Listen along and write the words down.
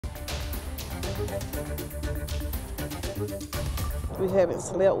We haven't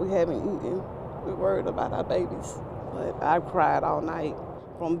slept, we haven't eaten. We're worried about our babies. But I've cried all night.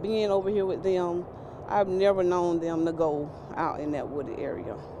 From being over here with them, I've never known them to go out in that wooded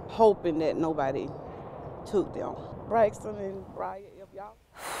area, hoping that nobody took them. Braxton and Bri'ya, if y'all.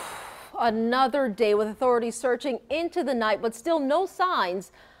 Another day with authorities searching into the night, but still no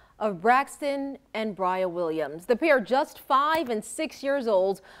signs of Braxton and Bri'ya Williams. The pair, just 5 and 6 years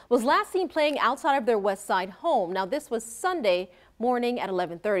old, was last seen playing outside of their Westside home. Now, this was Sunday morning at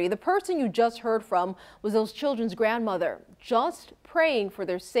 11:30. The person you just heard from was those children's grandmother, just praying for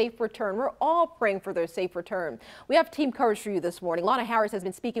their safe return. We're all praying for their safe return. We have team coverage for you this morning. Lana Harris has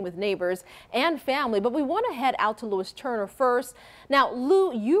been speaking with neighbors and family, but we want to head out to Lewis Turner first. Now,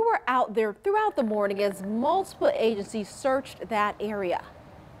 Lou, you were out there throughout the morning as multiple agencies searched that area.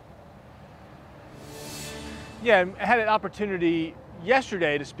 Yeah, I had an opportunity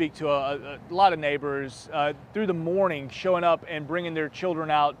yesterday to speak to a lot of neighbors through the morning, showing up and bringing their children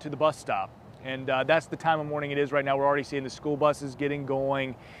out to the bus stop. And that's the time of morning it is right now. We're already seeing the school buses getting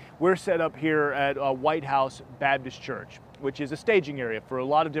going. We're set up here at White House Baptist Church, which is a staging area for a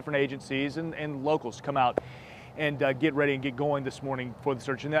lot of different agencies and locals to come out and get ready and get going this morning for the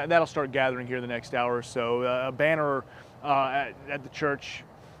search. And that'll start gathering here the next hour or so. A banner at the church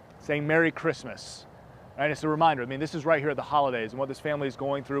saying Merry Christmas. And it's a reminder. I mean, this is right here at the holidays and what this family is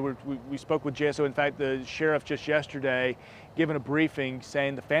going through. We spoke with JSO. In fact, the sheriff just yesterday given a briefing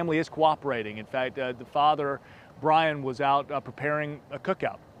saying the family is cooperating. In fact, the father, Brian, was out preparing a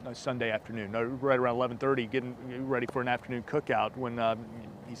cookout Sunday afternoon, right around 11:30, getting ready for an afternoon cookout when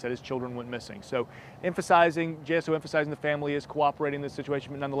he said his children went missing. So JSO emphasizing the family is cooperating in this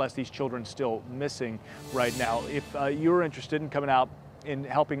situation, but nonetheless, these children still missing right now. If you're interested in coming out in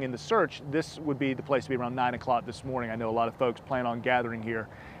helping in the search, this would be the place to be around 9 o'clock this morning. I know a lot of folks plan on gathering here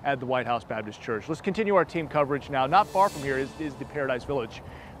at the White House Baptist Church. Let's continue our team coverage now. Not far from here is the Paradise Village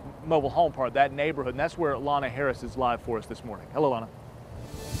mobile home part, that neighborhood, and that's where Lana Harris is live for us this morning. Hello, Lana.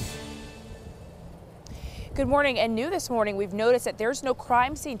 Good morning, and new this morning, we've noticed that there's no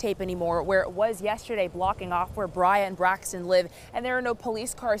crime scene tape anymore where it was yesterday, blocking off where Bri'ya and Braxton live, and there are no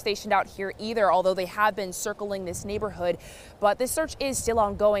police cars stationed out here either, although they have been circling this neighborhood. But this search is still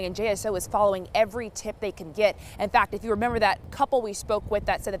ongoing, and JSO is following every tip they can get. In fact, if you remember that couple we spoke with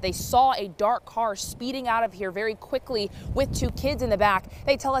that said that they saw a dark car speeding out of here very quickly with 2 kids in the back,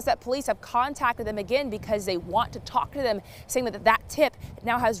 they tell us that police have contacted them again because they want to talk to them, saying that that tip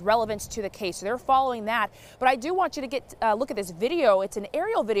now has relevance to the case. So they're following that. But I do want you to get a look at this video. It's an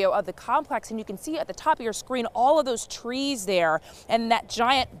aerial video of the complex, and you can see at the top of your screen all of those trees there and that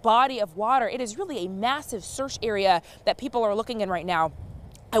giant body of water. It is really a massive search area that people are looking in right now.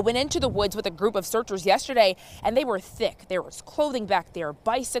 I went into the woods with a group of searchers yesterday, and they were thick. There was clothing back there,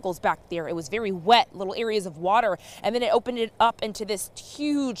 bicycles back there. It was very wet, little areas of water, and then it opened it up into this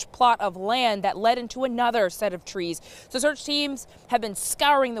huge plot of land that led into another set of trees. So search teams have been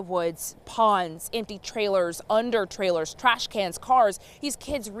scouring the woods, ponds, empty trailers, under trailers, trash cans, cars. These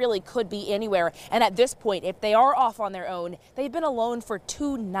kids really could be anywhere. And at this point, if they are off on their own, they've been alone for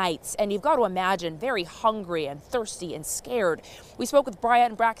 2 nights. And you've got to imagine very hungry and thirsty and scared. We spoke with Bri'ya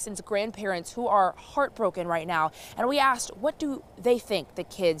and Braxton's grandparents, who are heartbroken right now, and we asked, what do they think the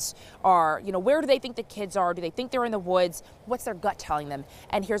kids are? You know, where do they think the kids are? Do they think they're in the woods? What's their gut telling them?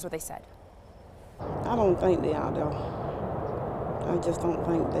 And here's what they said. I don't think they're out there. I just don't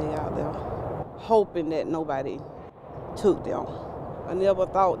think they're out there, hoping that nobody took them. I never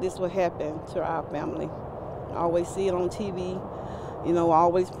thought this would happen to our family. I always see it on TV, you know,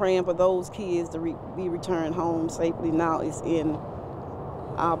 always praying for those kids to be returned home safely. Now it's in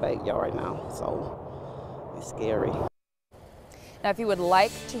our backyard now, so it's scary. Now, if you would like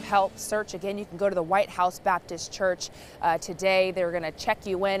to help search, again, you can go to the White House Baptist Church today. They're going to check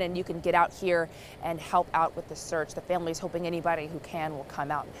you in, and you can get out here and help out with the search. The family is hoping anybody who can will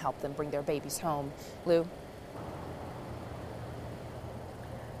come out and help them bring their babies home. Lou?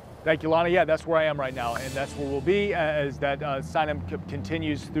 Thank you, Lana. Yeah, that's where I am right now, and that's where we'll be as that sign-in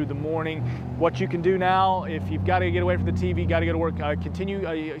continues through the morning. What you can do now, if you've got to get away from the TV, got to go to work,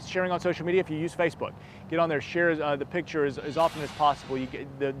 continue sharing on social media. If you use Facebook, get on there, share the picture as often as possible.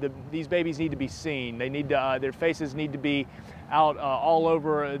 These babies need to be seen. They need to, their faces need to be out all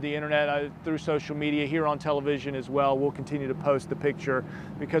over the internet, through social media, here on television as well. We'll continue to post the picture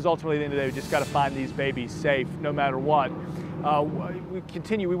because ultimately at the end of the day, we just got to find these babies safe no matter what.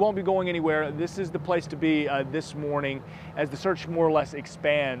 We won't be going anywhere. This is the place to be this morning as the search more or less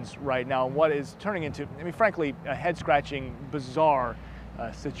expands right now. And what is turning into, I mean, frankly, a head-scratching, bizarre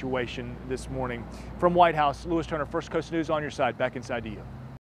situation this morning. From White House, Lewis Turner, First Coast News on your side. Back inside to you.